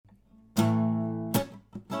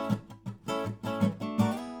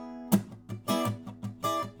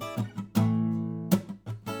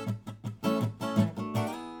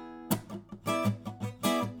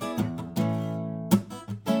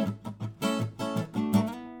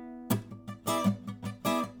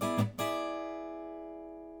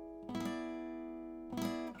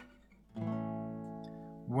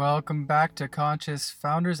Welcome back to Conscious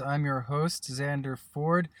Founders. I'm your host, Xander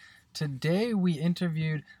Ford. Today we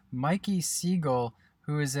interviewed Mikey Siegel,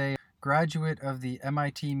 who is a graduate of the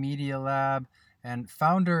MIT Media Lab and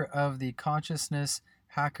founder of the Consciousness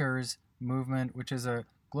Hackers movement, which is a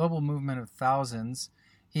global movement of thousands.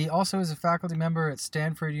 He also is a faculty member at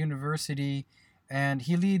Stanford University, and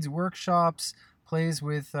he leads workshops, plays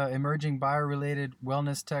with emerging bio-related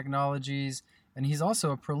wellness technologies, and he's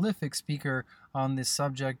also a prolific speaker on the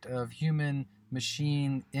subject of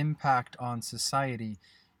human-machine impact on society.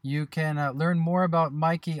 You can learn more about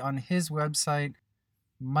Mikey on his website,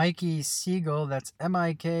 Mikey Siegel, that's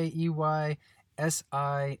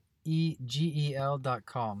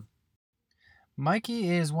MikeySiegel.com. Mikey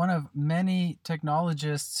is one of many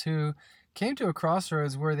technologists who came to a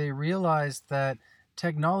crossroads where they realized that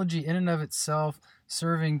technology in and of itself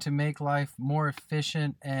serving to make life more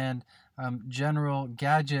efficient and general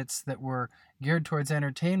gadgets that were geared towards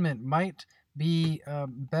entertainment might be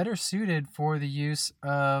better suited for the use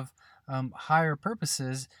of higher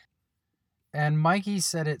purposes. And Mikey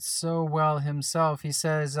said it so well himself. He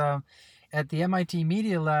says at the MIT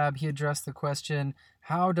Media Lab, he addressed the question,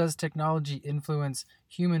 how does technology influence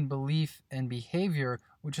human belief and behavior,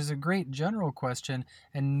 which is a great general question.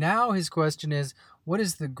 And now his question is, what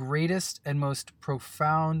is the greatest and most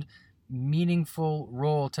profound, meaningful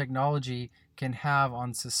role technology can have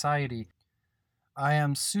on society? I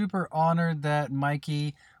am super honored that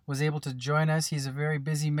Mikey was able to join us. He's a very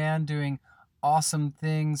busy man doing awesome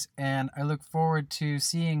things, and I look forward to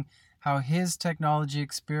seeing how his technology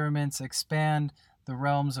experiments expand the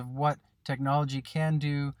realms of what technology can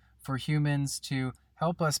do for humans to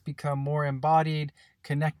help us become more embodied,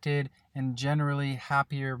 connected, and generally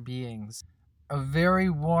happier beings. A very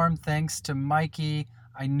warm thanks to Mikey.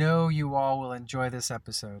 I know you all will enjoy this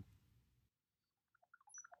episode.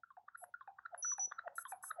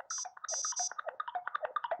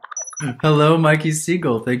 Hello, Mikey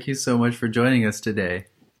Siegel. Thank you so much for joining us today.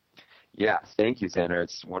 Yeah, thank you, Xander.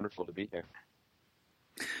 It's wonderful to be here.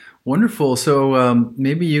 Wonderful. So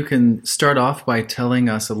maybe you can start off by telling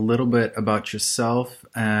us a little bit about yourself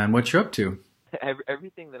and what you're up to.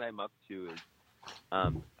 Everything that I'm up to is,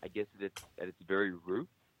 I guess, at its very root,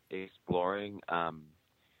 exploring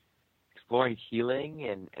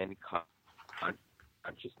healing and consciousness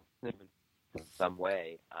in some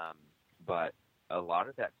way. But a lot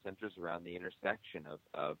of that centers around the intersection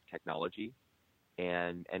of technology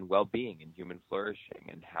and well-being and human flourishing,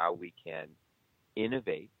 and how we can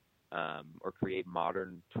innovate or create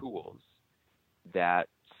modern tools that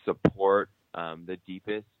support the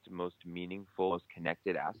deepest, most meaningful, most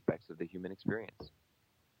connected aspects of the human experience.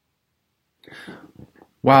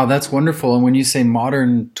 Wow, that's wonderful. And when you say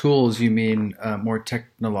modern tools, you mean more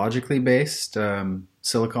technologically based,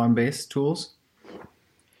 silicon-based tools?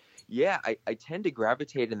 Yeah, I tend to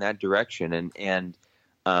gravitate in that direction, and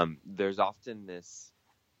there's often this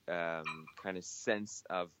kind of sense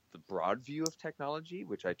of the broad view of technology,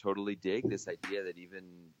 which I totally dig, this idea that even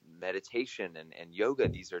meditation and yoga,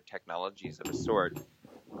 these are technologies of a sort,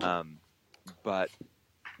 but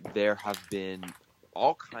there have been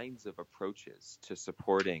all kinds of approaches to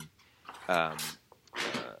supporting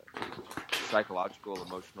psychological,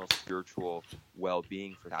 emotional, spiritual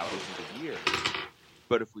well-being for thousands of years.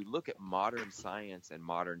 But if we look at modern science and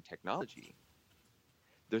modern technology,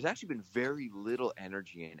 there's actually been very little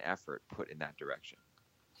energy and effort put in that direction.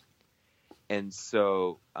 And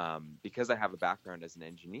so, because I have a background as an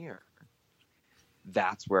engineer,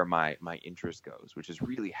 that's where my interest goes, which is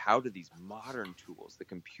really, how do these modern tools, the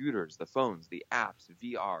computers, the phones, the apps,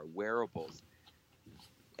 VR, wearables,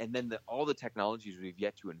 and then all the technologies we've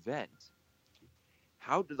yet to invent,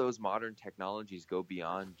 how do those modern technologies go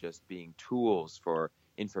beyond just being tools for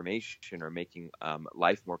information or making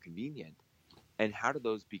life more convenient? And how do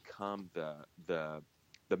those become the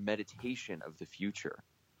meditation of the future,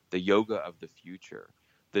 the yoga of the future,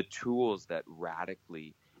 the tools that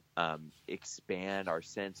radically expand our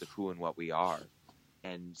sense of who and what we are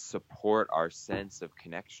and support our sense of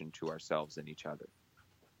connection to ourselves and each other?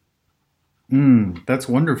 That's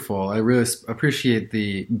wonderful. I really appreciate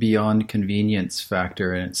the beyond convenience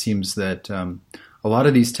factor, and it seems that a lot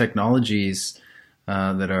of these technologies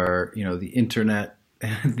that are, the internet,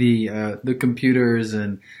 the computers,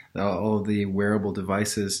 and all of the wearable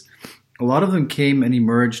devices, a lot of them came and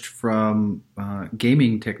emerged from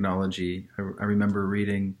gaming technology. I remember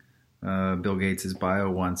reading Bill Gates'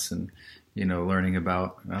 bio once, and learning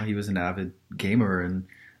about he was an avid gamer and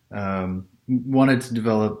wanted to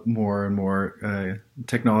develop more and more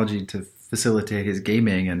technology to facilitate his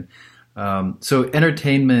gaming. And so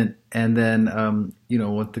entertainment, and then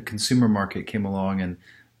what the consumer market came along, and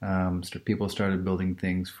people started building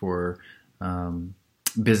things for um,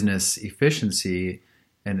 business efficiency,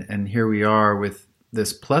 and here we are with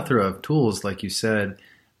this plethora of tools, like you said,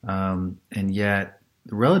 and yet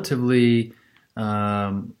relatively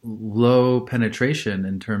low penetration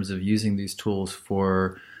in terms of using these tools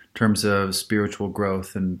for terms of spiritual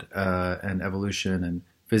growth and evolution and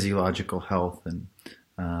physiological health and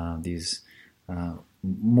these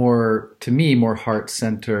more, to me, more heart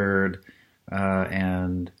centered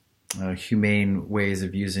and humane ways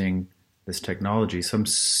of using this technology. So I'm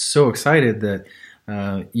so excited that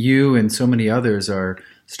you and so many others are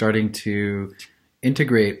starting to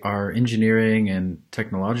integrate our engineering and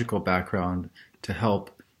technological background to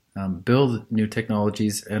help build new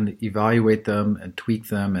technologies and evaluate them and tweak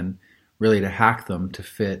them and really to hack them to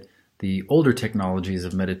fit the older technologies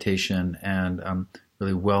of meditation and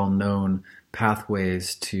really well-known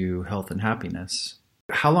pathways to health and happiness.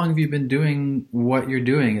 How long have you been doing what you're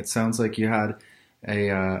doing? It sounds like you had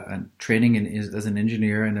a training as an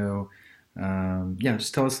engineer. I know. Yeah,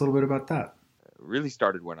 just tell us a little bit about that. Really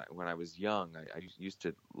started when I was young. I used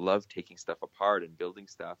to love taking stuff apart and building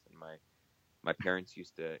stuff, and my parents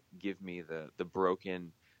used to give me the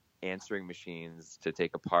broken answering machines to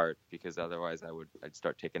take apart, because otherwise I'd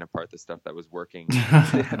start taking apart the stuff that was working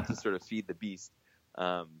to sort of feed the beast.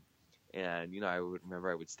 And I would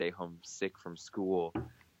remember I would stay home sick from school,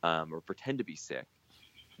 or pretend to be sick,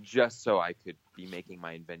 just so I could be making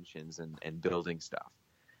my inventions and building stuff.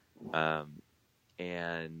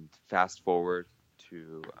 And fast forward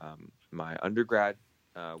to my undergrad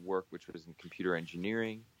work, which was in computer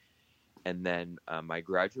engineering, and then my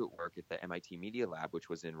graduate work at the MIT Media Lab, which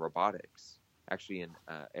was in robotics, actually in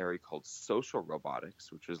an area called social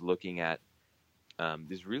robotics, which was looking at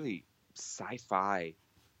these really sci-fi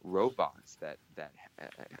robots that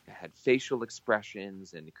had facial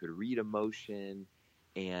expressions and could read emotion,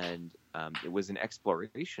 and it was an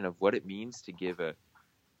exploration of what it means to give a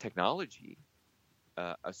technology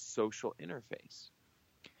a social interface.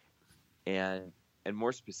 And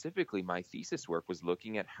more specifically, my thesis work was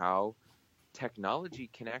looking at how technology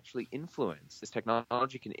can influence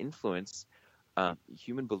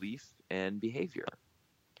human belief and behavior.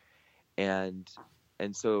 And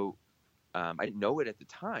so I didn't know it at the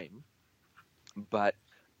time, but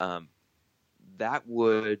that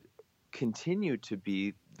would continue to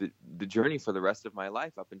be the journey for the rest of my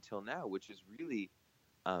life up until now, which is really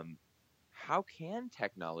how can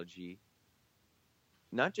technology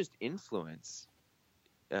not just influence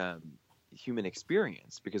human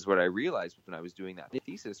experience? Because what I realized when I was doing that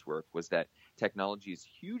thesis work was that technology is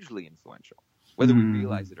hugely influential. Whether we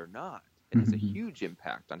realize it or not, it has a huge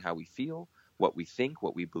impact on how we feel, what we think,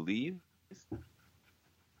 what we believe.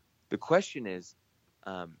 The question is,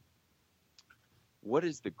 what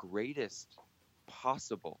is the greatest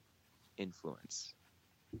possible influence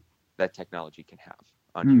that technology can have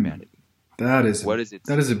on humanity? That is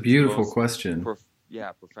a beautiful question.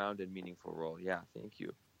 Profound and meaningful role. Yeah, thank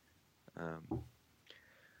you.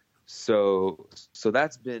 So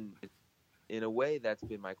that's been, in a way, that's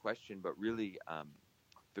been my question. But really,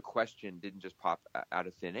 the question didn't just pop out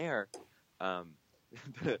of thin air.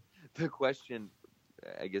 The question,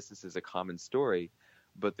 I guess this is a common story,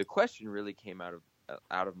 but the question really came out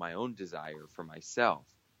of my own desire for myself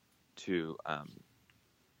to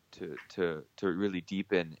really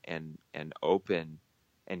deepen and open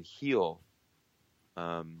and heal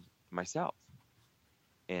myself.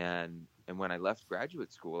 And when I left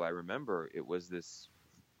graduate school, I remember it was this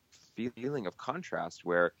feeling of contrast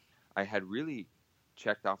where I had really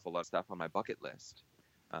checked off a lot of stuff on my bucket list.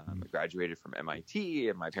 I graduated from MIT,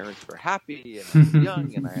 and my parents were happy, and I was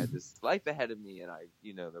young, and I had this life ahead of me, and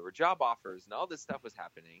there were job offers, and all this stuff was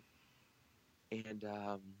happening, and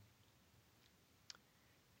I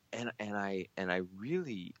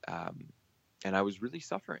was really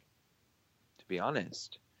suffering, to be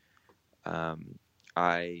honest.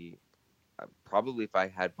 I probably, if I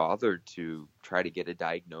had bothered to try to get a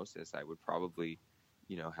diagnosis, I would probably,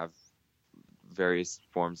 have various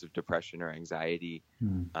forms of depression or anxiety.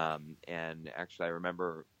 And actually, I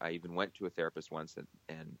remember I even went to a therapist once,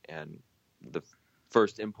 and the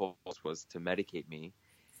first impulse was to medicate me,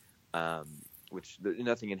 which there's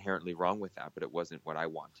nothing inherently wrong with that, but it wasn't what I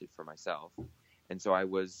wanted for myself. And so I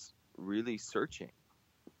was really searching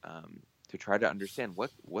to try to understand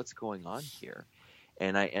what's going on here.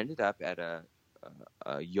 And I ended up at a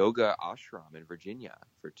yoga ashram in Virginia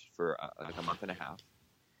for like a month and a half,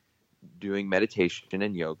 doing meditation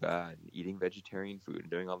and yoga and eating vegetarian food and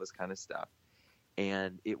doing all this kind of stuff.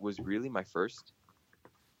 And it was really my first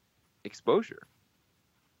exposure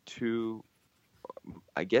to,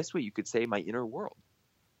 I guess what you could say, my inner world.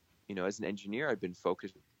 as an engineer, I've been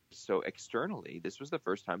focused so externally. This was the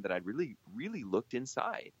first time that I'd really, really looked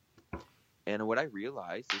inside. And what I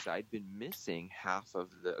realized is I'd been missing half of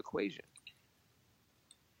the equation.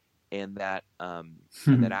 And that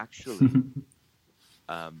actually,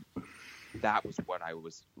 that was what I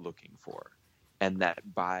was looking for. And that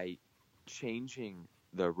by changing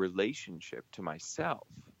the relationship to myself,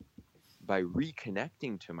 by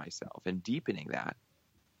reconnecting to myself and deepening that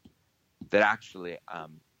actually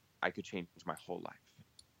I could change my whole life.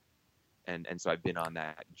 And so I've been on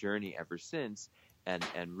that journey ever since. And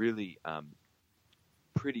really,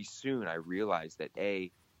 pretty soon I realized that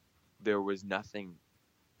there was nothing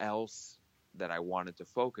else that I wanted to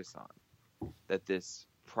focus on, that this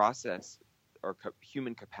process or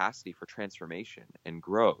human capacity for transformation and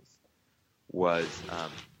growth was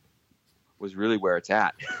really where it's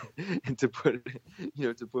at. And to put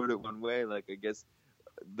it one way, like, I guess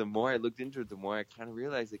the more I looked into it, the more I kind of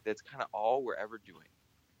realized, like, that's kind of all we're ever doing,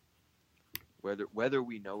 whether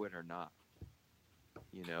we know it or not.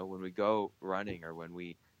 When we go running, or when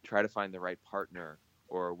we try to find the right partner,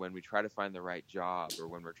 or when we try to find the right job, or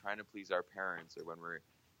when we're trying to please our parents, or when we're,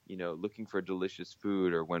 looking for delicious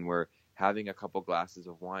food, or when we're having a couple glasses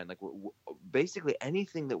of wine, like basically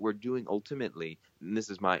anything that we're doing ultimately, and this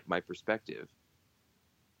is my perspective,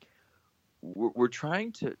 we're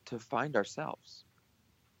trying to find ourselves.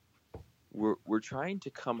 We're trying to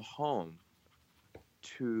come home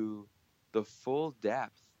to the full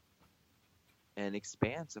depth and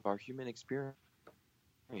expanse of our human experience.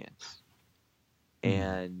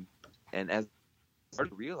 And as I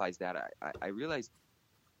started to realize that, I realized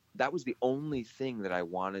that was the only thing that I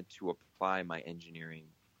wanted to apply my engineering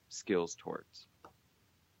skills towards,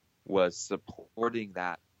 was supporting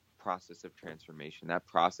that process of transformation, that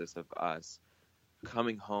process of us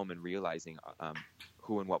coming home and realizing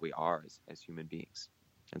who and what we are as human beings.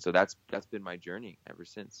 And so that's been my journey ever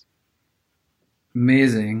since.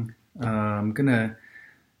 Amazing. I'm gonna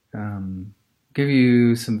give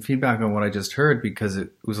you some feedback on what I just heard, because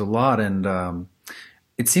it was a lot, and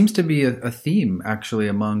it seems to be a theme actually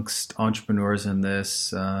amongst entrepreneurs in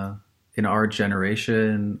this, in our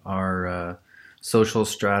generation, our social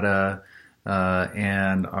strata,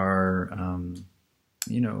 and our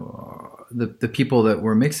the people that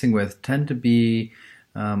we're mixing with tend to be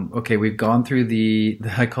okay. We've gone through the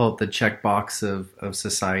I call it the checkbox of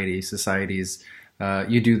society. Society's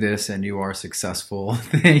you do this and you are successful.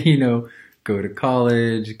 Go to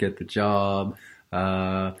college, get the job,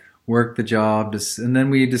 work the job, and then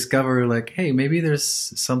we discover, like, hey, maybe there's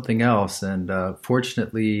something else. And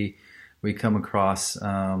fortunately, we come across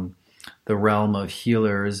the realm of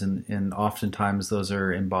healers, and oftentimes those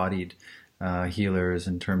are embodied healers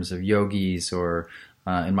in terms of yogis, or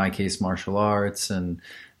in my case, martial arts, and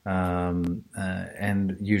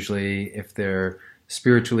usually if they're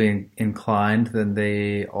spiritually inclined, then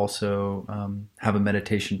they also have a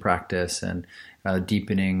meditation practice and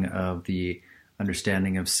deepening of the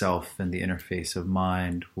understanding of self and the interface of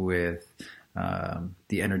mind with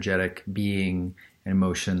the energetic being and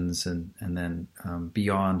emotions, and then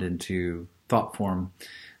beyond into thought form.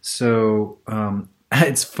 So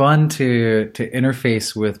it's fun to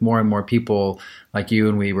interface with more and more people like you,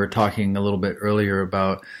 and we were talking a little bit earlier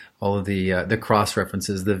about all of the cross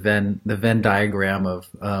references, the Venn diagram of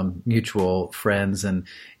mutual friends and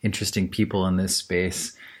interesting people in this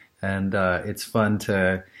space, and it's fun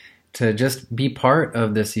to just be part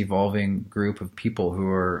of this evolving group of people who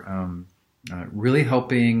are really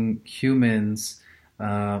helping humans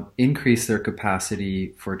increase their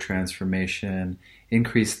capacity for transformation,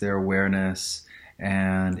 increase their awareness,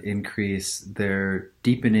 and increase their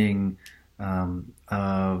deepening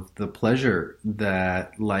of the pleasure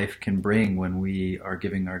that life can bring when we are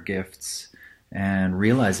giving our gifts and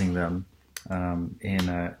realizing them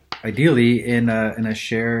ideally in a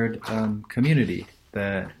shared community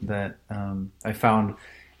that I found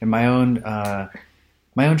in my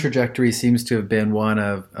own trajectory seems to have been one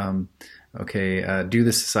of do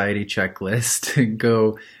the society checklist,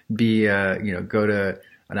 go to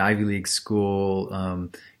an Ivy League school,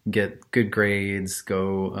 get good grades,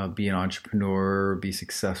 go be an entrepreneur, be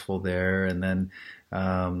successful there, and then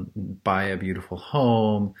buy a beautiful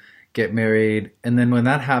home, get married. And then when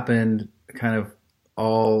that happened, kind of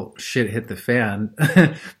all shit hit the fan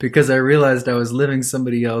because I realized I was living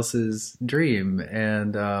somebody else's dream,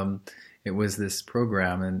 and it was this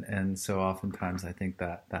program. And so oftentimes I think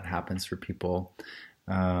that happens for people.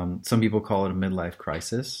 Some people call it a midlife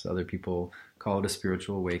crisis. Other people call it a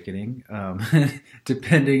spiritual awakening,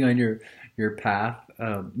 depending on your path.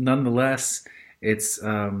 Nonetheless, it's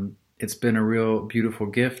been a real beautiful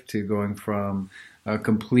gift to going from a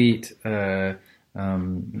complete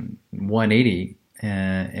 180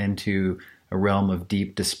 into a realm of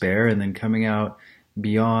deep despair, and then coming out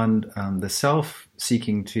beyond the self,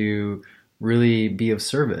 seeking to really be of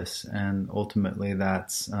service. And ultimately,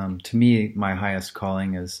 that's to me my highest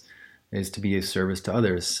calling is to be of service to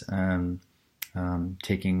others,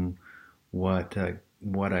 taking what I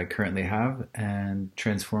currently have and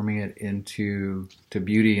transforming it into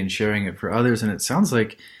beauty and sharing it for others. And it sounds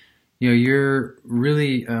like you're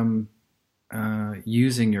really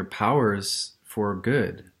using your powers for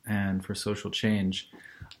good and for social change.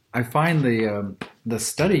 I find the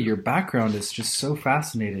study, your background is just so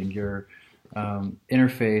fascinating. Your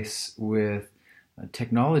interface with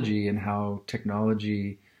technology and how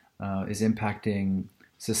technology is impacting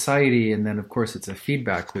society, and then of course it's a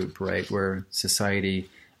feedback loop, right, where society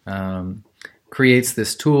creates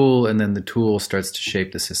this tool, and then the tool starts to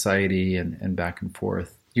shape the society, and back and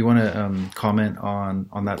forth. Do you want to comment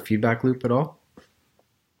on that feedback loop at all?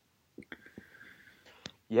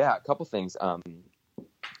 Yeah, a couple things.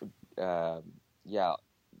 Yeah,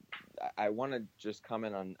 I want to just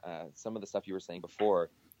comment on some of the stuff you were saying before,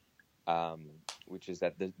 which is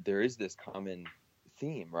that there is this common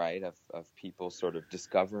theme, right, of people sort of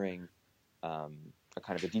discovering a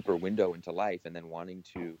kind of a deeper window into life, and then wanting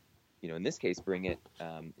to, in this case, bring it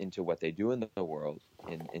into what they do in the world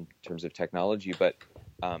in terms of technology. But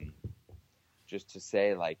just to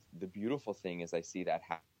say, like, the beautiful thing is I see that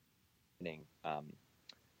happening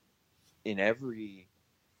in every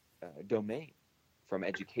domain, from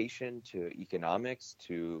education to economics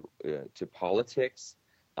to politics,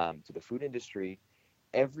 to the food industry.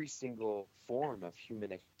 Every single form of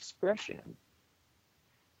human expression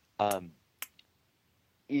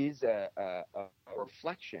is a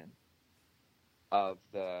reflection of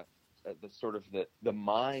the sort of the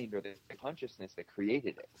mind or the consciousness that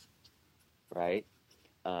created it, right?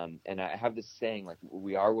 And I have this saying, like,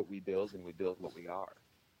 we are what we build, and we build what we are.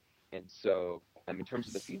 And so, in terms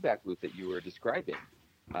of the feedback loop that you were describing,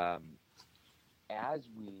 as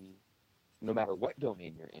we, no matter what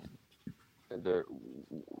domain you're in,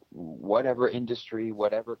 whatever industry,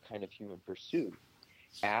 whatever kind of human pursuit,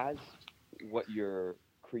 as what you're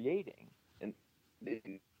creating, and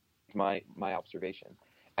my observation,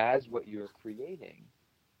 as what you're creating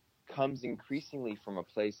comes increasingly from a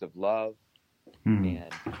place of love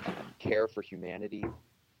and care for humanity,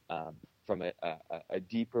 from a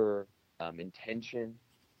deeper intention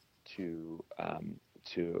to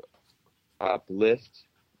uplift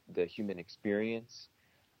the human experience,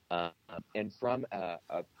 and from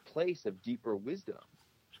a place of deeper wisdom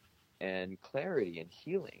and clarity and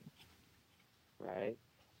healing, right?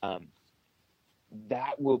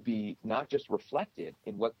 That will be not just reflected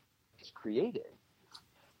in what is created,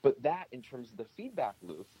 but that, in terms of the feedback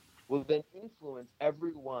loop, will then influence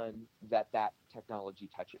everyone that technology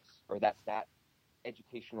touches, or that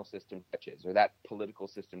educational system touches, or that political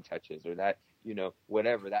system touches, or that,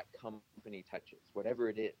 whatever that company touches, whatever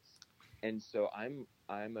it is. And so I'm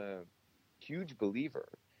a huge believer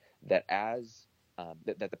that as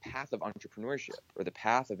that the path of entrepreneurship, or the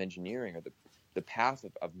path of engineering, or the path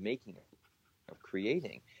of making, of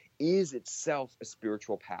creating, is itself a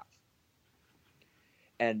spiritual path,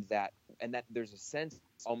 and that there's a sense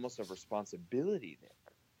almost of responsibility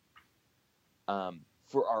there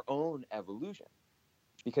for our own evolution,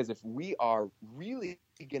 because if we are really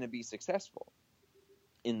going to be successful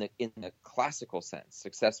in the classical sense,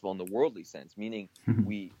 successful in the worldly sense, meaning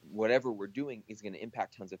whatever we're doing is going to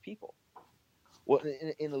impact tons of people. Well,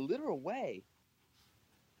 in a literal way,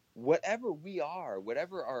 whatever we are,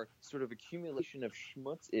 whatever our sort of accumulation of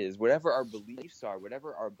schmutz is, whatever our beliefs are,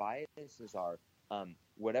 whatever our biases are,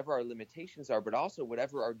 whatever our limitations are, but also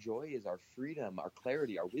whatever our joy is, our freedom, our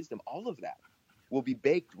clarity, our wisdom, all of that will be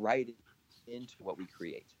baked right into what we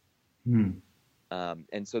create.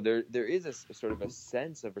 And so there is a sort of a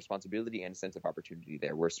sense of responsibility and a sense of opportunity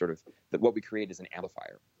there, where sort of what we create is an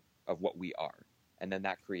amplifier of what we are. And then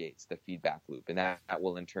that creates the feedback loop, and that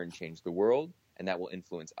will in turn change the world, and that will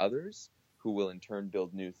influence others, who will in turn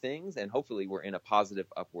build new things, and hopefully we're in a positive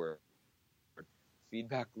upward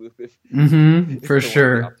feedback loop. For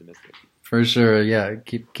sure. For sure, yeah.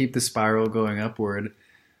 Keep the spiral going upward.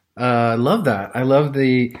 I love that. I love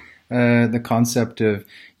the concept of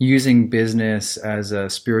using business as a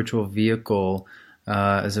spiritual vehicle,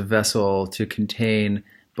 as a vessel to contain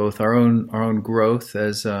both our own growth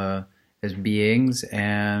as beings,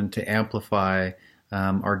 and to amplify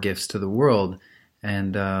our gifts to the world.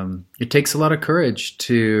 And it takes a lot of courage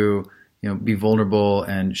to be vulnerable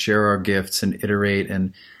and share our gifts and iterate,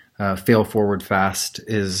 and fail forward fast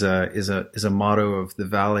is a motto of the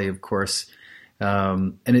Valley, of course.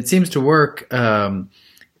 And it seems to work.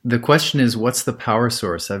 The question is, what's the power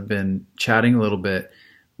source? I've been chatting a little bit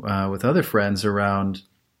with other friends around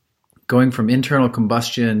going from internal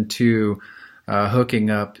combustion to hooking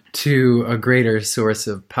up to a greater source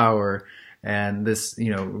of power. And this,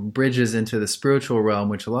 bridges into the spiritual realm,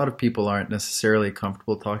 which a lot of people aren't necessarily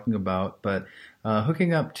comfortable talking about. But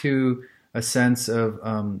hooking up to a sense of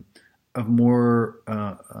more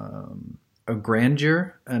a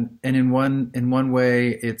grandeur, and in one way,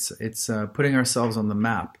 it's putting ourselves on the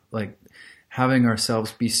map, like having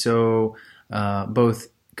ourselves be so both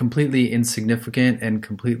completely insignificant and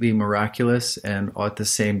completely miraculous, and at the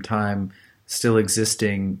same time still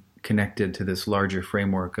existing connected to this larger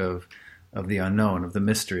framework of the unknown, of the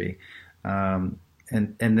mystery, and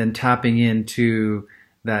then tapping into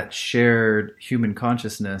that shared human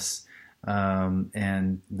consciousness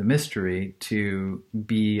and the mystery to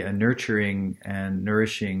be a nurturing and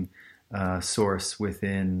nourishing source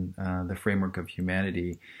within the framework of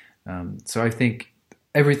humanity. So I think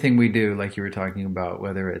everything we do, like you were talking about,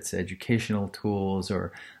 whether it's educational tools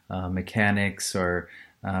or mechanics or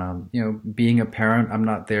being a parent, I'm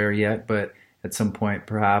not there yet, but at some point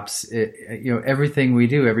perhaps everything we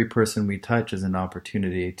do, every person we touch is an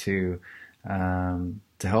opportunity to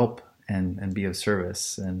help and be of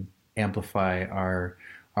service and amplify our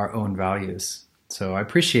own values. So I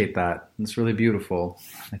appreciate that. It's really beautiful.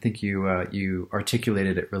 I think you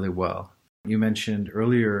articulated it really well. You mentioned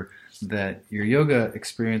earlier that your yoga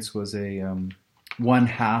experience was a one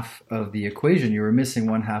half of the equation. You were missing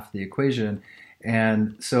one half of the equation,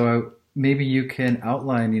 and so maybe you can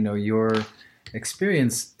outline, your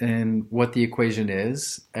experience and what the equation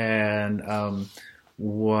is, and how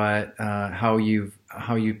you've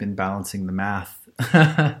been balancing the math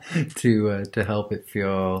to help it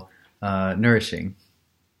feel nourishing.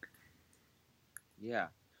 Yeah.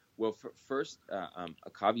 Well, first, a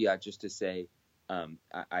caveat just to say,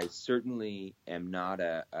 I certainly am not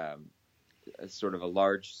a sort of a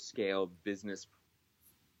large-scale business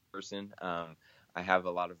person. I have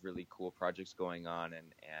a lot of really cool projects going on, and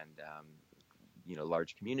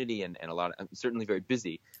large community, and a lot. I'm certainly very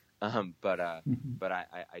busy, but I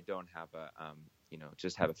don't have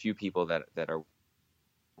just have a few people that are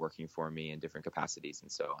working for me in different capacities,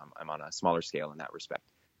 and so I'm on a smaller scale in that respect.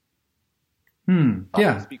 Yeah.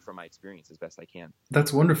 I'll speak from my experience as best I can.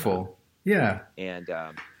 That's wonderful. Yeah. And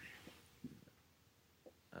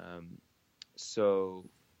so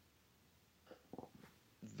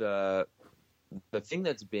the thing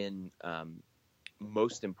that's been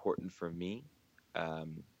most important for me,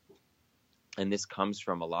 and this comes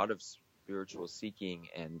from a lot of spiritual seeking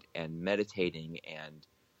and meditating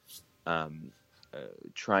and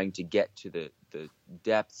trying to get to the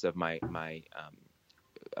depths of my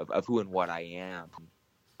of who and what I am,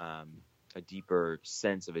 a deeper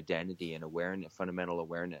sense of identity and awareness, fundamental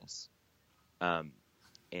awareness, and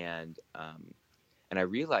I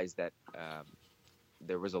realized that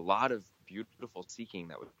there was a lot of beautiful seeking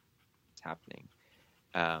that was happening,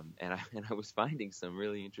 and I was finding some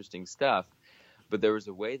really interesting stuff, but there was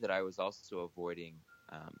a way that I was also avoiding.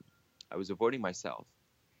 I was avoiding myself,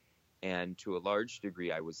 and to a large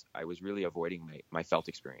degree, I was really avoiding my felt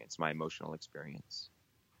experience, my emotional experience.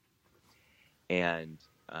 And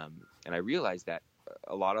I realized that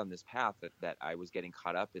a lot on this path that I was getting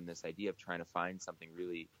caught up in this idea of trying to find something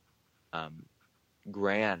really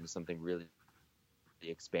grand, something really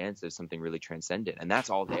expansive, something really transcendent. And that's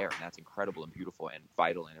all there, and that's incredible and beautiful and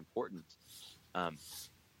vital and important.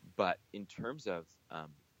 But in terms of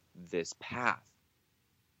this path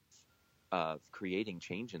of creating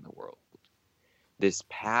change in the world, this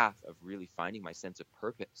path of really finding my sense of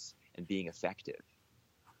purpose and being effective,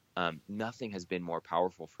 nothing has been more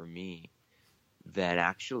powerful for me than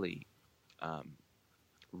actually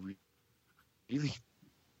really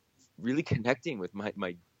connecting with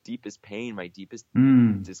my deepest pain, my deepest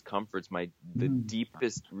discomforts, the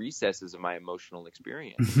deepest recesses of my emotional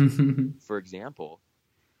experience. For example,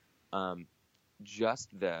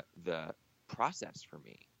 just the process for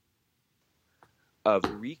me of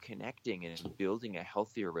reconnecting and building a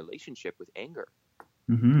healthier relationship with anger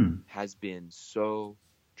has been so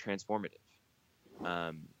transformative.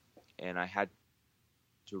 And I had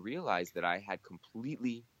to realize that I had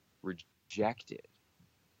completely rejected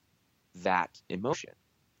that emotion,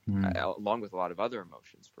 along with a lot of other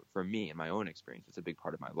emotions. For me, in my own experience, it's a big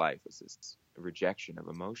part of my life, was this rejection of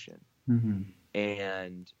emotion.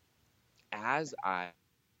 And as I,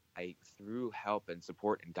 through help and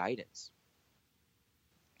support and guidance,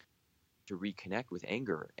 to reconnect with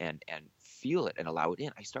anger and feel it and allow it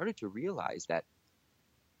in, I started to realize that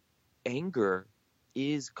anger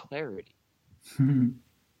is clarity.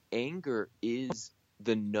 Anger is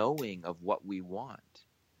the knowing of what we want.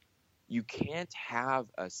 You can't have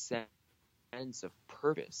a sense of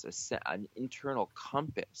purpose, an internal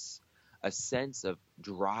compass, a sense of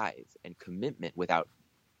drive and commitment without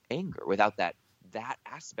anger, without that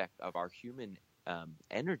aspect of our human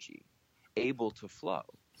energy able to flow.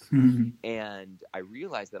 And I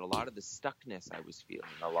realized that a lot of the stuckness I was feeling,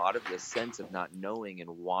 a lot of the sense of not knowing and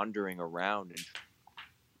wandering around and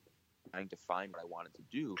trying to find what I wanted to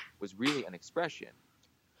do was really an expression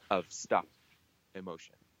of stuck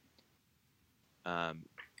emotion.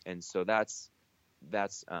 And so that's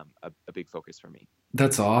a big focus for me.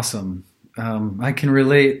 That's awesome. I can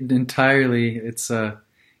relate entirely. It's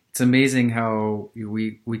amazing how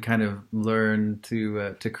we kind of learn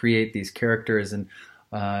to create these characters, and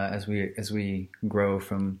as we grow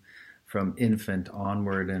from infant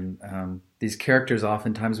onward, and these characters,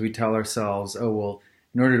 oftentimes we tell ourselves, oh well,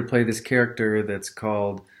 in order to play this character that's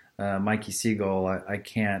called Mikey Siegel, I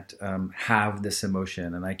can't have this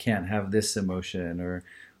emotion, and I can't have this emotion, or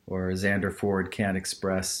Xander Ford can't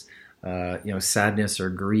express sadness or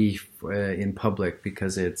grief in public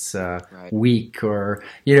because it's Right. weak, or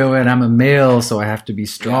and I'm a male, so I have to be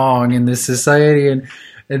strong in this society,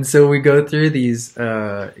 and so we go through these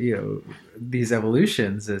these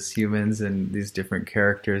evolutions as humans, and these different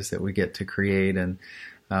characters that we get to create, and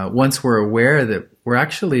once we're aware that we're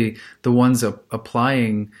actually the ones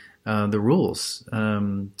applying the rules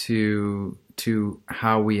to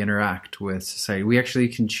how we interact with society. We actually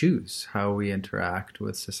can choose how we interact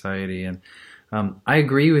with society. And I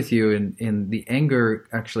agree with you in the anger,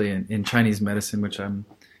 actually, in Chinese medicine, which I'm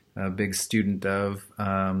a big student of.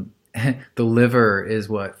 The liver is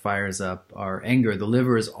what fires up our anger. The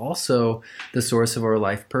liver is also the source of our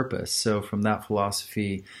life purpose. So from that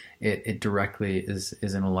philosophy, it directly is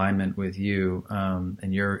in alignment with you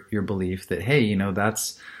and your belief that, hey,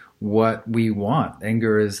 that's what we want.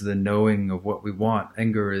 Anger is the knowing of what we want.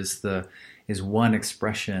 Anger is one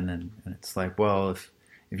expression, and it's like, well, if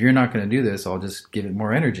you're not going to do this, I'll just give it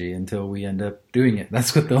more energy until we end up doing it.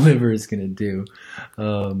 That's what the liver is going to do.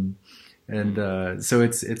 So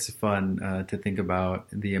it's fun to think about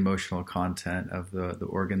the emotional content of the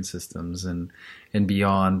organ systems and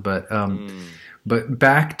beyond. But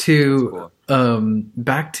back to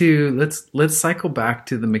let's cycle back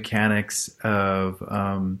to the mechanics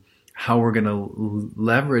of how we're going to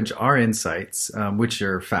leverage our insights, which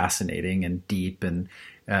are fascinating and deep and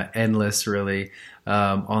endless, really,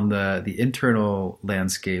 on the internal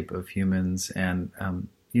landscape of humans. And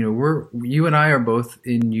you and I are both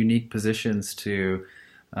in unique positions to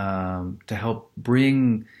help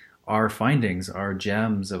bring our findings, our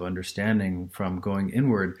gems of understanding from going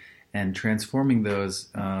inward and transforming those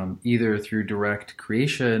either through direct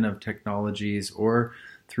creation of technologies or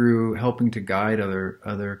through helping to guide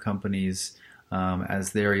other companies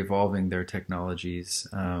as they're evolving their technologies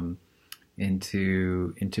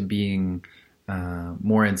into being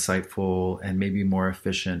more insightful and maybe more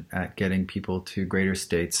efficient at getting people to greater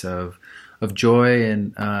states of joy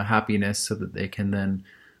and happiness, so that they can then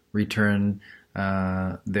return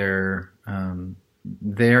their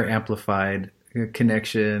amplified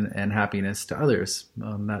connection and happiness to others.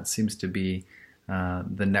 That seems to be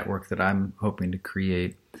the network that I'm hoping to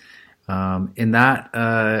create. In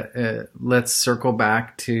that, let's circle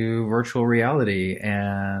back to virtual reality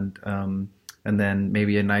and then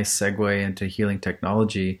maybe a nice segue into healing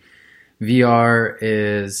technology. VR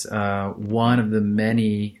is one of the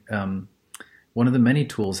many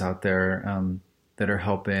tools out there that are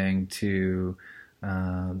helping to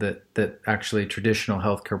that actually traditional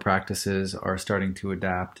healthcare practices are starting to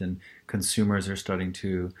adapt, and consumers are starting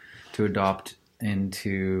to adopt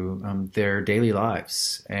into their daily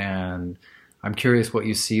lives. And I'm curious what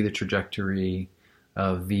you see the trajectory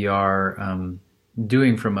of VR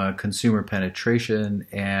doing from a consumer penetration,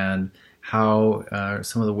 and how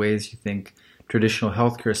some of the ways you think traditional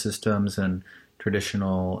healthcare systems and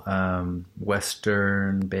traditional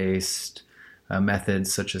Western-based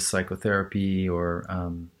methods such as psychotherapy or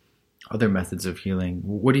other methods of healing.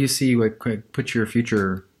 What do you see? Like, put your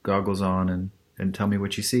future goggles on and tell me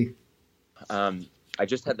what you see. I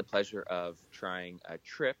just had the pleasure of trying a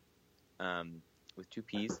trip with two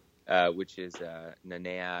P's, which is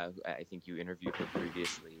Nanea. I think you interviewed her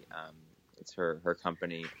previously. It's her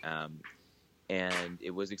company, and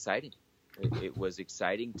it was exciting. It was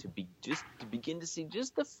exciting to begin to see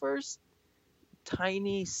just the first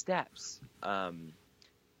tiny steps,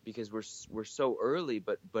 because we're so early,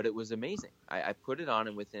 but it was amazing. I put it on,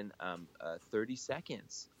 and within 30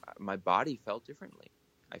 seconds, my body felt differently.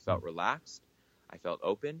 I felt relaxed. I felt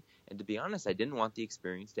open, and to be honest, I didn't want the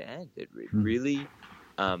experience to end. It really,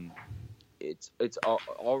 it's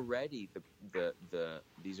already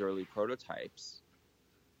these early prototypes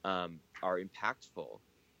are impactful,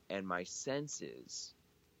 and my sense is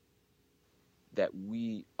that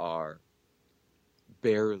we are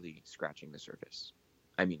barely scratching the surface.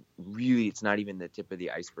 I mean, really, it's not even the tip of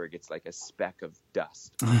the iceberg. It's like a speck of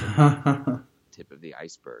dust on the tip of the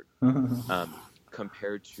iceberg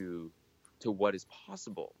compared to what is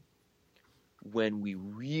possible when we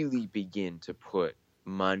really begin to put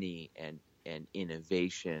money and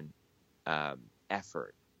innovation,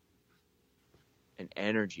 effort, and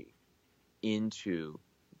energy into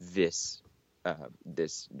this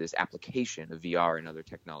application of VR and other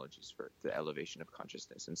technologies for the elevation of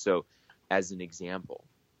consciousness. And so, as an example,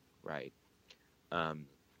 right,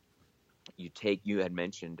 you had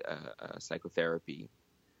mentioned psychotherapy,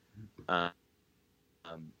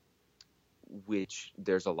 which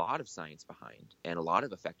there's a lot of science behind and a lot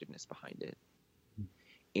of effectiveness behind it,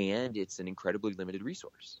 and it's an incredibly limited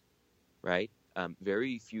resource, right?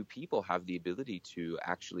 Very few people have the ability to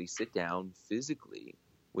actually sit down physically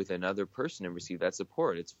with another person and receive that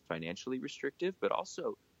support. It's financially restrictive, but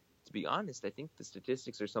also, to be honest, I think the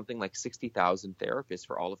statistics are something like 60,000 therapists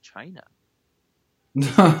for all of China.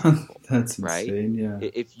 That's right? insane. Yeah.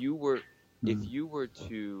 If you were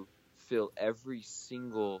to fill every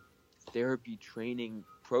single therapy training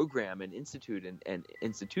program and institute and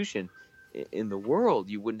institution in the world,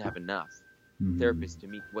 you wouldn't have enough therapists to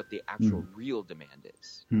meet what the actual real demand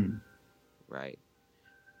is, right?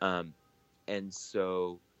 And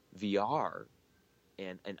so VR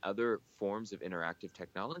and other forms of interactive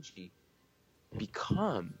technology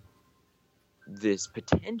become this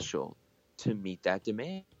potential to meet that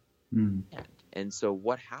demand. And so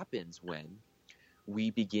what happens when we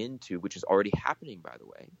begin to, which is already happening, by the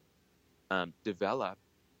way, develop,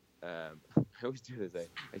 I always do this,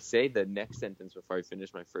 I say the next sentence before I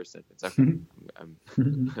finish my first sentence. I'm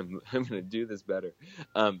going to do this better.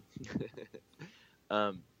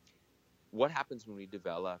 What happens when we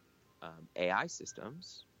develop AI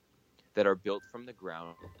systems that are built from the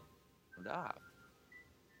ground up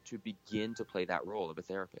to begin to play that role of a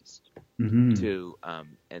therapist, to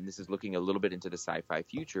and this is looking a little bit into the sci-fi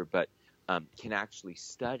future, but can actually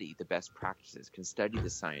study the best practices, can study the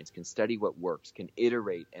science, can study what works, can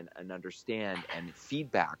iterate and understand and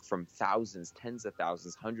feedback from thousands, tens of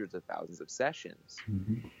thousands, hundreds of thousands of sessions.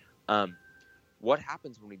 What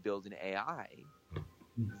happens when we build an AI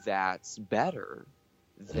that's better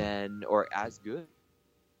than or as good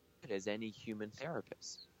as any human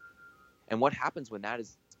therapist? And what happens when that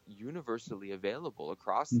is universally available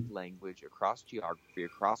across language, across geography,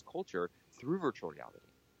 across culture, through virtual reality,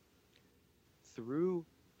 through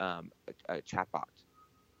a chatbot,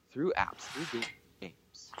 through apps, through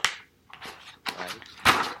games, right?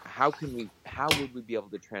 How would we be able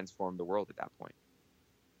to transform the world at that point?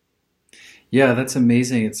 Yeah, that's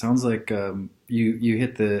amazing. It sounds like you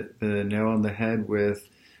hit the nail on the head with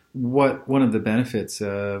what one of the benefits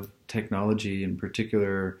of technology in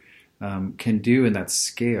particular can do in that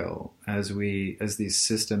scale as these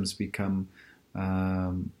systems become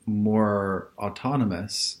more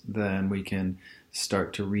autonomous. Then we can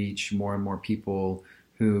start to reach more and more people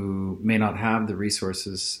who may not have the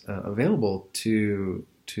resources available to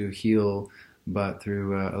heal, but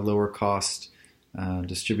through a lower cost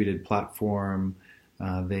distributed platform,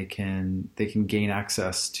 they can gain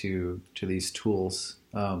access to these tools.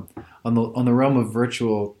 On the realm of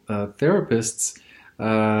virtual therapists,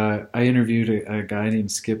 I interviewed a guy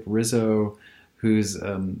named Skip Rizzo, who's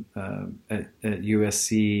at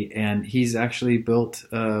USC, and he's actually built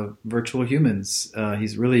virtual humans.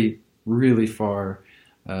 He's really, really far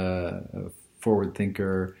forward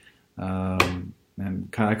thinker.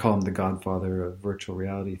 And I call him the godfather of virtual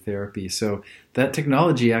reality therapy. So that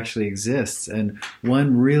technology actually exists. And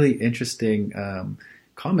one really interesting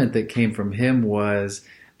comment that came from him was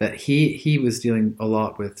that he was dealing a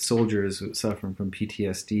lot with soldiers suffering from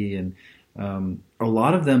PTSD, and a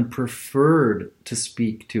lot of them preferred to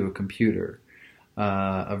speak to a computer,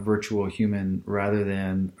 a virtual human, rather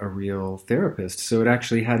than a real therapist. So it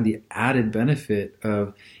actually had the added benefit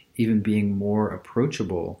of even being more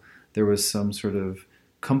approachable. There was some sort of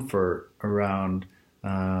comfort around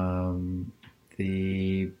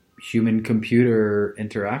the human-computer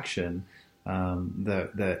interaction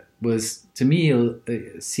that was, to me,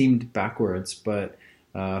 seemed backwards, but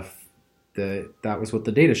that was what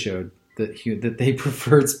the data showed, that they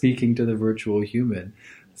preferred speaking to the virtual human.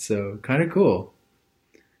 So kind of cool.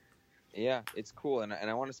 Yeah, it's cool, and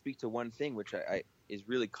I want to speak to one thing which I is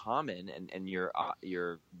really common, and your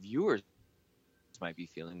viewers might be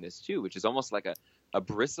feeling this too, which is almost like a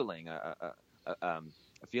bristling, a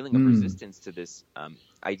feeling of resistance to this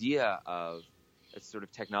idea of a sort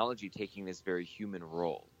of technology taking this very human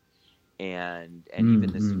role. And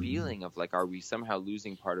even this feeling of like, are we somehow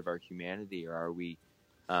losing part of our humanity, or are we,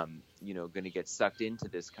 going to get sucked into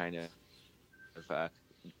this kind of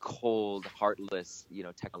cold, heartless,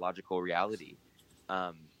 technological reality?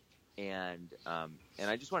 And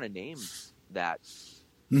I just want to name that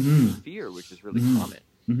fear, which is really common.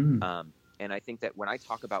 And I think that when I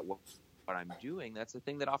talk about what I'm doing, that's the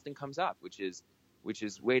thing that often comes up, which is,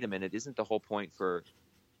 wait a minute, isn't the whole point for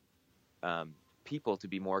people to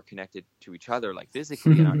be more connected to each other, like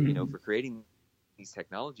physically, and for creating these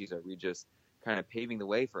technologies, are we just kind of paving the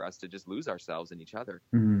way for us to just lose ourselves in each other?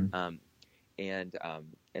 And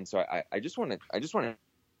so I just want to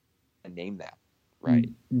name that, right?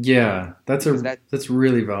 Yeah, that's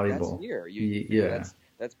really valuable. That's here.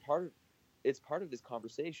 That's part of, it's part of this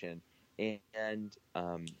conversation, and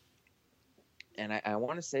I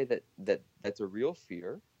want to say that that's a real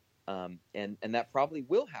fear. And that probably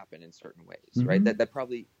will happen in certain ways, right? That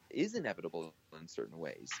probably is inevitable in certain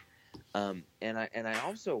ways. And I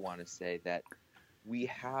also want to say that we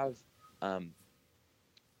have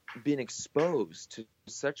been exposed to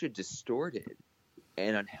such a distorted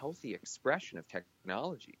and unhealthy expression of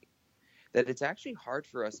technology that it's actually hard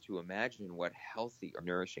for us to imagine what healthy or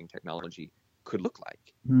nourishing technology could look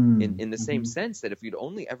like. In the same sense that if we'd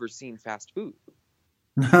only ever seen fast food,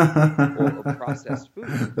 or processed food.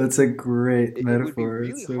 That's a great metaphor.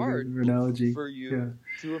 It would be really hard analogy for you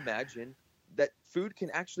to imagine that food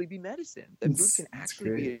can actually be medicine, that food can actually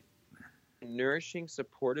be a nourishing,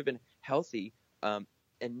 supportive, and healthy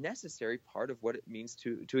and necessary part of what it means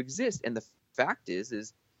to exist. And the fact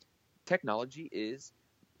is technology is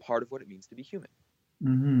part of what it means to be human.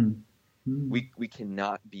 We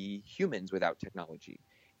cannot be humans without technology.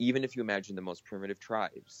 Even if you imagine the most primitive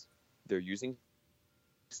tribes, they're using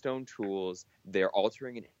stone tools, they're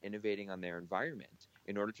altering and innovating on their environment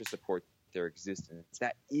in order to support their existence.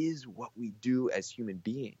 That is what we do as human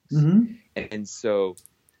beings. And so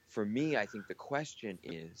for me, I think the question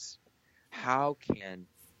is, how can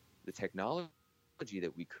the technology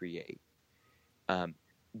that we create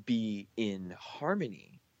be in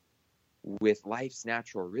harmony with life's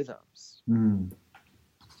natural rhythms?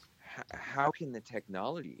 How can the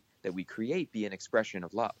technology that we create be an expression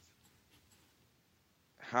of love?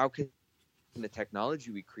 How can the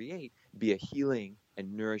technology we create be a healing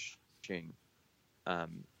and nourishing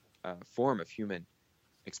form of human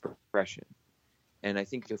expression? And I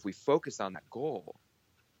think if we focus on that goal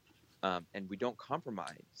and we don't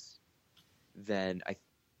compromise, then I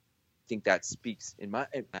think that speaks,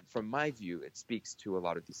 from my view, it speaks to a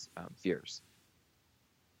lot of these fears.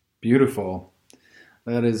 Beautiful.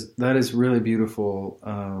 That is really beautiful.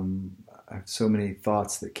 I have so many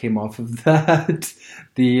thoughts that came off of that.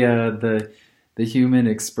 The human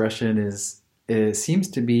expression seems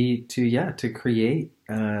to be to create.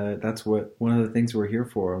 That's what one of the things we're here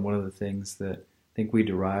for, and one of the things that I think we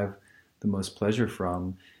derive the most pleasure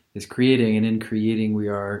from is creating. And in creating, we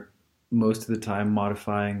are most of the time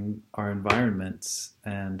modifying our environments.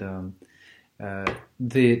 And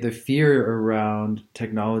the fear around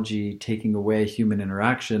technology taking away human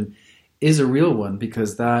interaction is a real one,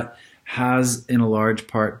 because that has in a large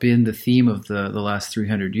part been the theme of the last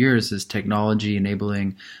 300 years, is technology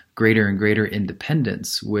enabling greater and greater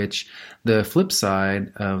independence, which the flip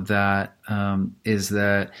side of that is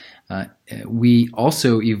that we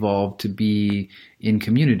also evolved to be in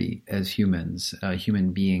community as humans,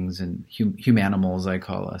 human beings, and humanimals, I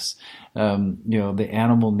call us. The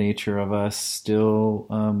animal nature of us still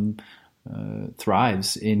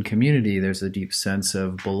thrives in community. There's a deep sense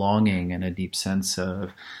of belonging and a deep sense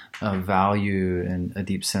of value and a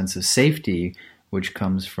deep sense of safety, which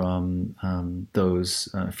comes from those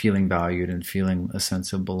feeling valued and feeling a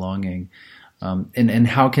sense of belonging. And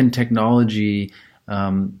how can technology,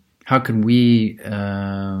 how can we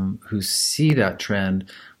who see that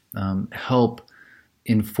trend help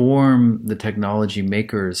inform the technology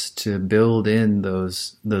makers to build in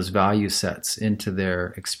those value sets into their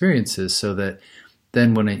experiences, so that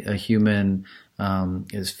then when a human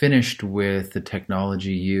is finished with the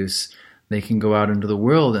technology use, they can go out into the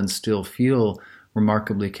world and still feel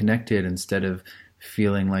remarkably connected, instead of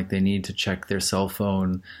feeling like they need to check their cell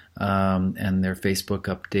phone and their Facebook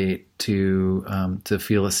update to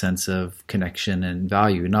feel a sense of connection and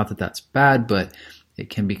value. Not that that's bad, but it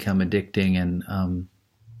can become addicting and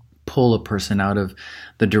pull a person out of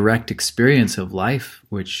the direct experience of life,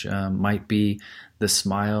 which might be the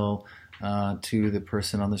smile to the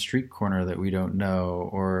person on the street corner that we don't know,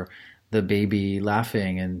 or the baby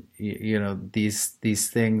laughing, and these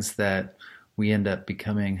things that we end up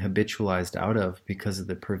becoming habitualized out of because of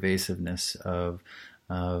the pervasiveness of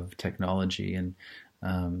technology. And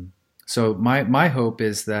so my hope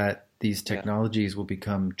is that these technologies will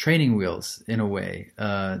become training wheels in a way,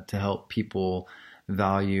 to help people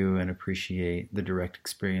value and appreciate the direct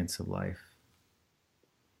experience of life.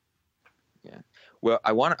 Yeah. Well,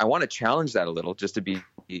 I want to challenge that a little, just to be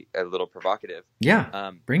a little provocative.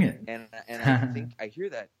 Yeah. Bring it. And I think I hear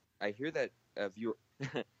that view.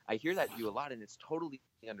 I hear that view a lot, and it's totally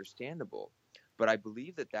understandable. But I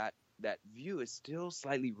believe that view is still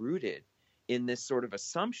slightly rooted in this sort of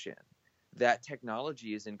assumption that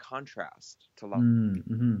technology is in contrast to life.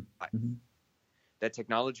 Mm-hmm. That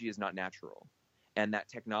technology is not natural, and that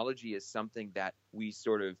technology is something that we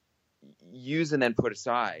sort of use and then put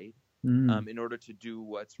aside in order to do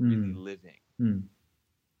what's really living.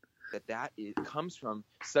 That comes from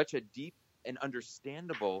such a deep and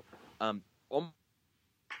understandable, almost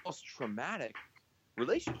traumatic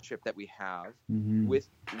relationship that we have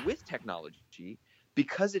with technology,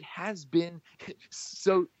 because it has been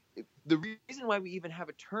so. The reason why we even have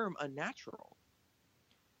a term unnatural,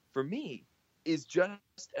 for me, is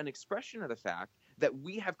just an expression of the fact that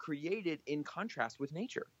we have created in contrast with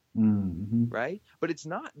nature. Right? But it's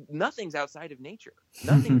not. Nothing's outside of nature.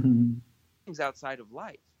 Nothing's outside of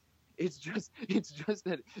life. It's just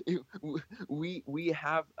that we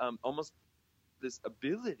have almost this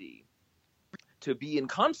ability to be in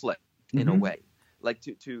conflict in a way, like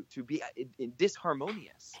to be in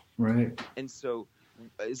disharmonious. Right. And so,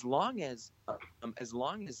 as long as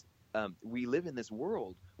we live in this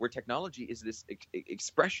world where technology is this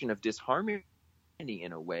expression of disharmony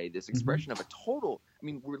in a way, this expression of a total,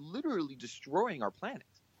 we're literally destroying our planet.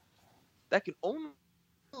 That can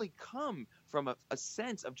only come from a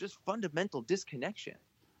sense of just fundamental disconnection,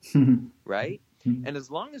 right? And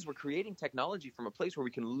as long as we're creating technology from a place where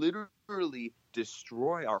we can literally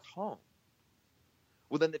destroy our home,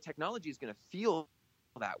 well, then the technology is going to feel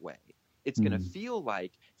that way. It's going to feel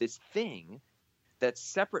like this thing that's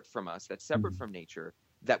separate from us, that's separate from nature,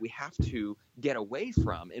 that we have to get away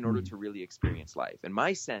from in order to really experience life. And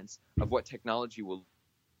my sense of what technology will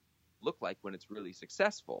look like when it's really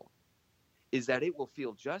successful is that it will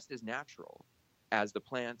feel just as natural as the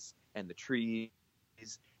plants and the trees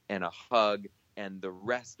and a hug and the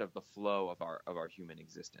rest of the flow of our human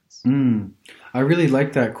existence. I really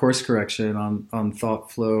like that course correction on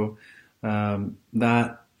thought flow.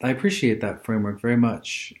 That I appreciate that framework very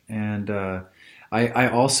much, and I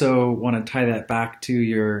also want to tie that back to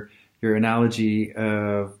your analogy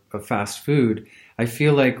of fast food. I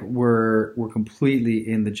feel like we're completely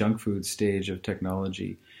in the junk food stage of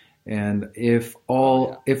technology, and if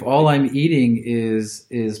all I'm eating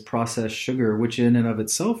is processed sugar, which in and of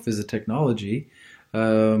itself is a technology,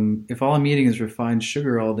 if all I'm eating is refined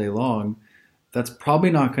sugar all day long, that's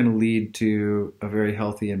probably not going to lead to a very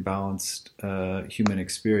healthy and balanced human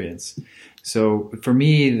experience. So for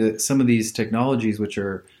me, some of these technologies, which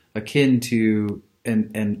are akin to,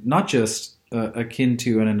 and not just akin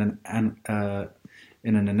to in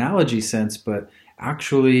an analogy sense, but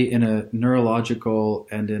actually in a neurological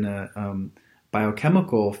and in a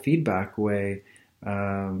biochemical feedback way,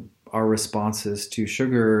 our responses to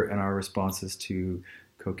sugar and our responses to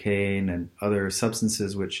cocaine and other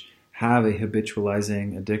substances which have a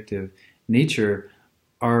habitualizing, addictive nature,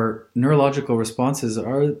 our neurological responses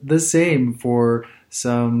are the same for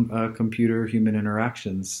some computer-human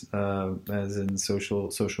interactions, as in social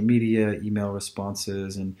media, email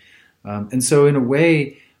responses, and so in a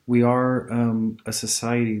way, we are a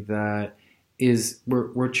society that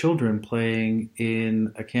we're children playing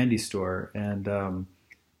in a candy store, and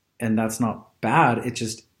that's not bad.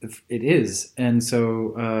 It is, and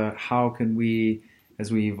so how can we,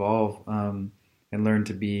 as we evolve and learn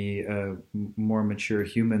to be more mature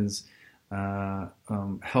humans,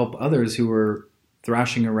 help others who are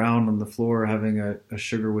thrashing around on the floor having a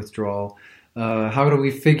sugar withdrawal? How do we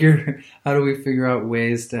figure out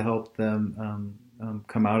ways to help them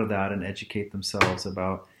come out of that and educate themselves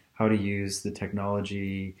about how to use the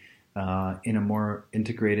technology in a more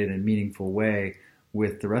integrated and meaningful way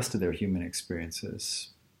with the rest of their human experiences?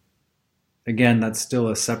 Again, that's still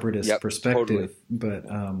a separatist perspective,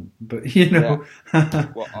 totally. but you know. Yeah.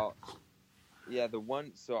 Well, the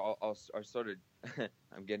one. So I'll sort of.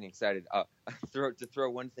 I'm getting excited. Throw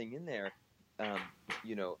one thing in there,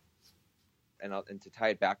 you know, and to tie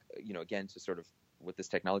it back, you know, again to sort of what this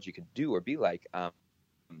technology could do or be like.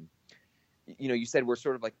 You know, you said we're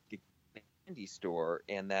sort of like a candy store,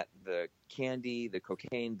 and that the candy, the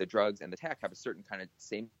cocaine, the drugs, and the tech have a certain kind of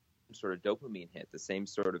same sort of dopamine hit, the same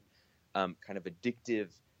sort of kind of addictive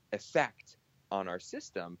effect on our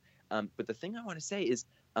system. But the thing I want to say is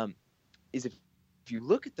if you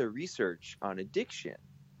look at the research on addiction,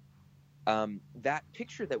 that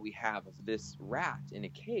picture that we have of this rat in a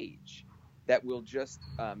cage that will just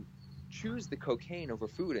choose the cocaine over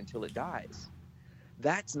food until it dies,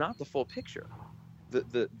 that's not the full picture.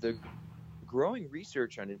 The growing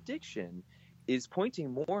research on addiction is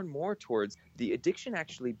pointing more and more towards the addiction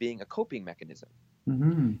actually being a coping mechanism.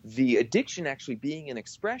 Mm-hmm. The addiction actually being an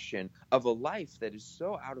expression of a life that is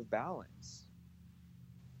so out of balance,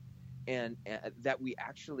 and that we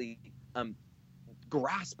actually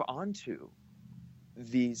grasp onto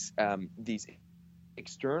these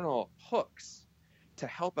external hooks to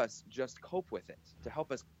help us just cope with it, to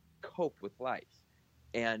help us cope with life.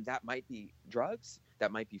 And that might be drugs,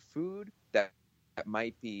 that might be food, that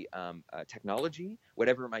might be technology,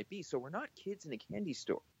 whatever it might be. So we're not kids in a candy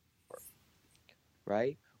store,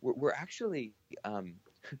 right? We're actually,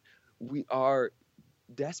 we are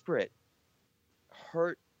desperate,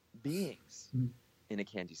 hurt beings in a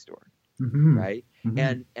candy store, Mm-hmm. right?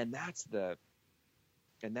 Mm-hmm. And that's the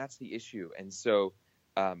issue. And so,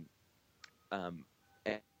 and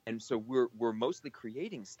so we're mostly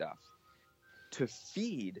creating stuff to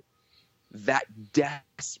feed that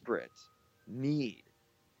desperate need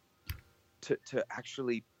to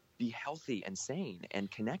actually be healthy and sane and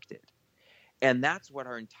connected. And that's what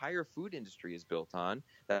our entire food industry is built on.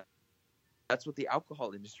 That's what the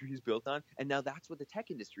alcohol industry is built on. And now that's what the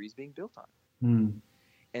tech industry is being built on. Mm.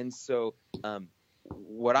 And so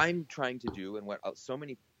what I'm trying to do, and what so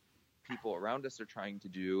many people around us are trying to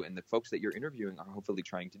do, and the folks that you're interviewing are hopefully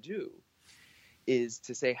trying to do, is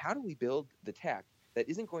to say, how do we build the tech that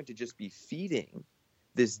isn't going to just be feeding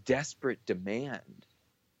this desperate demand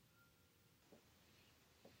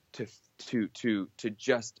to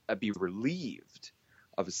just be relieved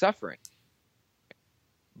of the suffering,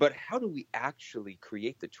 but how do we actually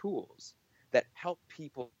create the tools that help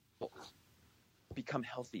people become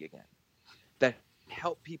healthy again, that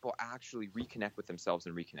help people actually reconnect with themselves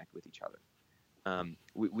and reconnect with each other?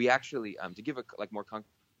 We actually, to give a more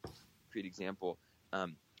concrete example,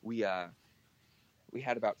 we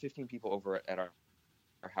had about 15 people over at our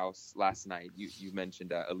house last night. You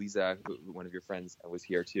mentioned Eliza, who one of your friends, was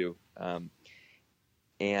here too, and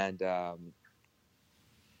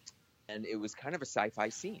it was kind of a sci-fi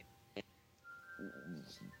scene.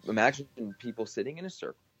 Imagine people sitting in a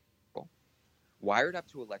circle, wired up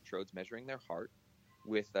to electrodes measuring their heart,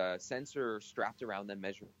 with a sensor strapped around them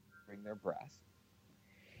measuring their breath,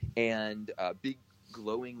 and a big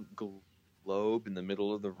glowing globe in the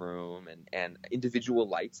middle of the room, and individual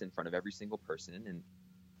lights in front of every single person,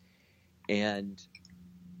 and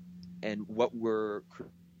what we're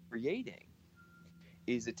creating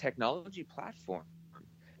is a technology platform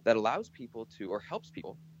that allows people to, or helps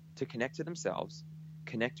people to, connect to themselves,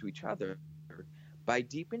 connect to each other, by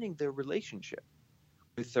deepening their relationship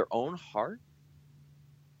with their own heart,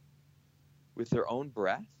 with their own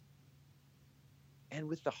breath, and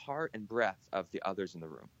with the heart and breath of the others in the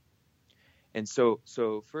room. And so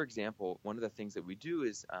for example, one of the things that we do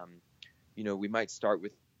is, we might start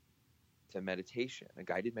with a meditation, a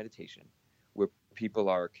guided meditation, where people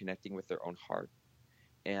are connecting with their own heart.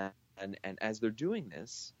 And as they're doing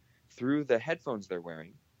this, through the headphones they're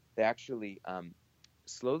wearing, they actually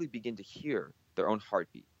slowly begin to hear their own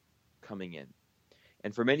heartbeat coming in.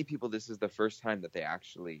 And for many people, this is the first time that they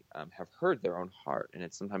actually have heard their own heart, and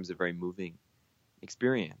it's sometimes a very moving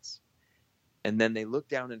experience. And then they look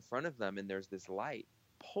down in front of them, and there's this light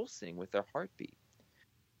pulsing with their heartbeat.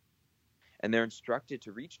 And they're instructed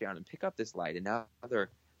to reach down and pick up this light, and now they're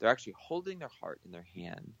actually holding their heart in their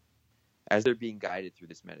hand as they're being guided through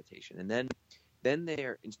this meditation. And then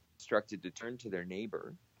they're instructed to turn to their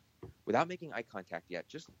neighbor without making eye contact yet,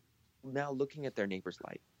 just now looking at their neighbor's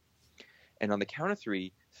light. And on the count of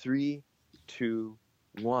 3, 3, 2,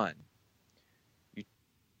 1, you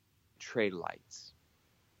trade lights.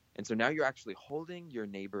 And so now you're actually holding your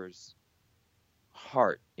neighbor's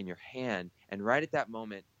heart in your hand, and right at that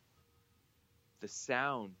moment, the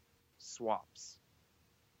sound swaps,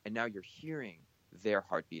 and now you're hearing their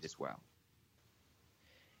heartbeat as well.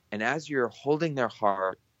 And as you're holding their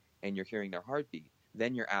heart and you're hearing their heartbeat,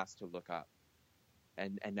 then you're asked to look up,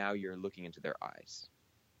 and now you're looking into their eyes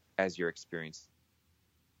as you're experiencing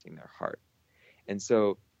their heart. And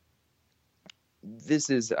so this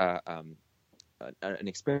is an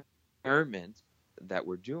experiment that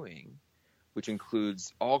we're doing, which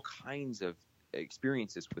includes all kinds of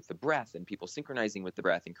experiences with the breath, and people synchronizing with the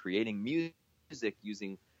breath and creating music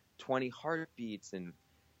using 20 heartbeats. And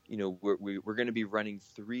we're going to be running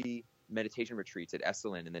 3 meditation retreats at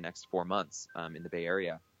Esalen in the next 4 months in the Bay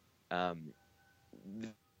Area.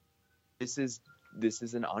 This is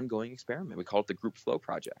an ongoing experiment. We call it the Group Flow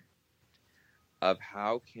Project, of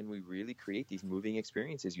how can we really create these moving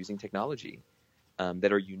experiences using technology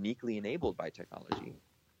that are uniquely enabled by technology,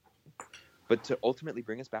 but to ultimately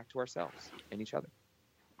bring us back to ourselves and each other.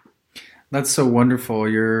 That's so wonderful.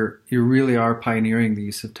 You really are pioneering the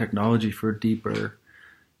use of technology for deeper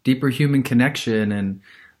human connection, and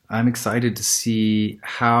I'm excited to see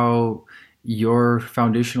how your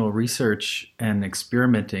foundational research and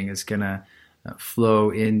experimenting is going to flow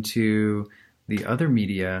into the other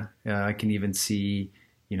media. I can even see,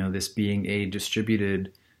 this being a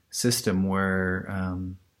distributed system where,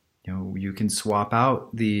 you can swap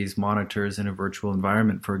out these monitors in a virtual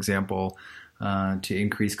environment, for example, to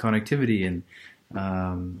increase connectivity and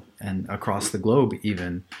across the globe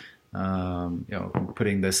even.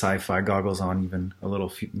 Putting the sci-fi goggles on even a little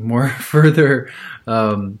more further,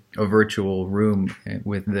 a virtual room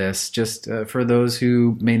with this, just for those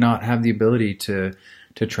who may not have the ability to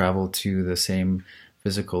travel to the same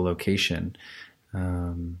physical location.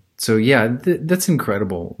 So yeah, that's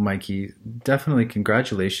incredible, Mikey. Definitely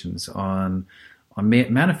congratulations on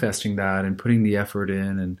manifesting that and putting the effort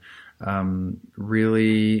in, and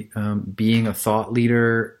really being a thought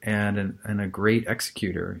leader and a great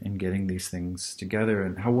executor in getting these things together.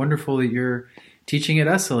 And how wonderful that you're teaching at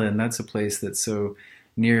Esalen. That's a place that's so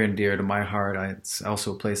near and dear to my heart. It's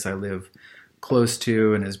also a place I live close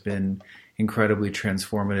to and has been incredibly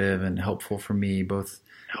transformative and helpful for me, both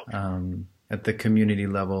at the community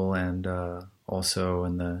level and also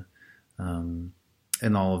in the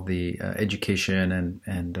in all of the education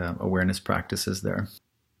and awareness practices there.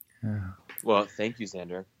 Yeah. Well, thank you,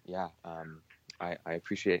 Xander. Yeah, I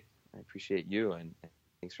appreciate you, and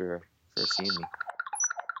thanks for seeing me.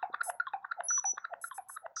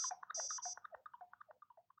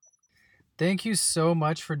 Thank you so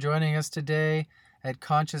much for joining us today at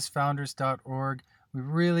consciousfounders.org. We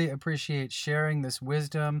really appreciate sharing this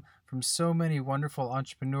wisdom from so many wonderful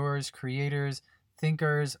entrepreneurs, creators,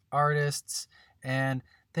 thinkers, artists, and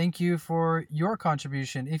thank you for your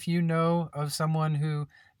contribution. If you know of someone who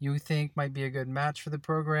you think might be a good match for the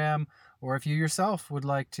program, or if you yourself would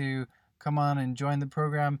like to come on and join the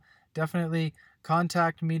program, definitely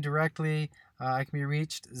contact me directly. I can be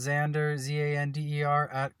reached, Xander, Zander,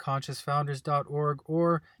 at consciousfounders.org,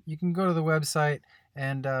 or you can go to the website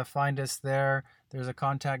and find us there. There's a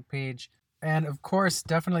contact page. And of course,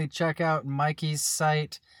 definitely check out Mikey's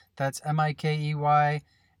site. That's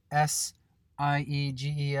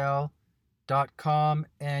MikeySiegel.com,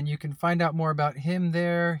 and you can find out more about him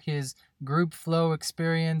there, his group flow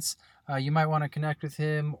experience. You might want to connect with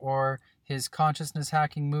him or his consciousness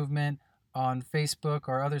hacking movement on Facebook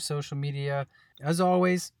or other social media. As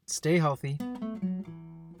always, stay healthy.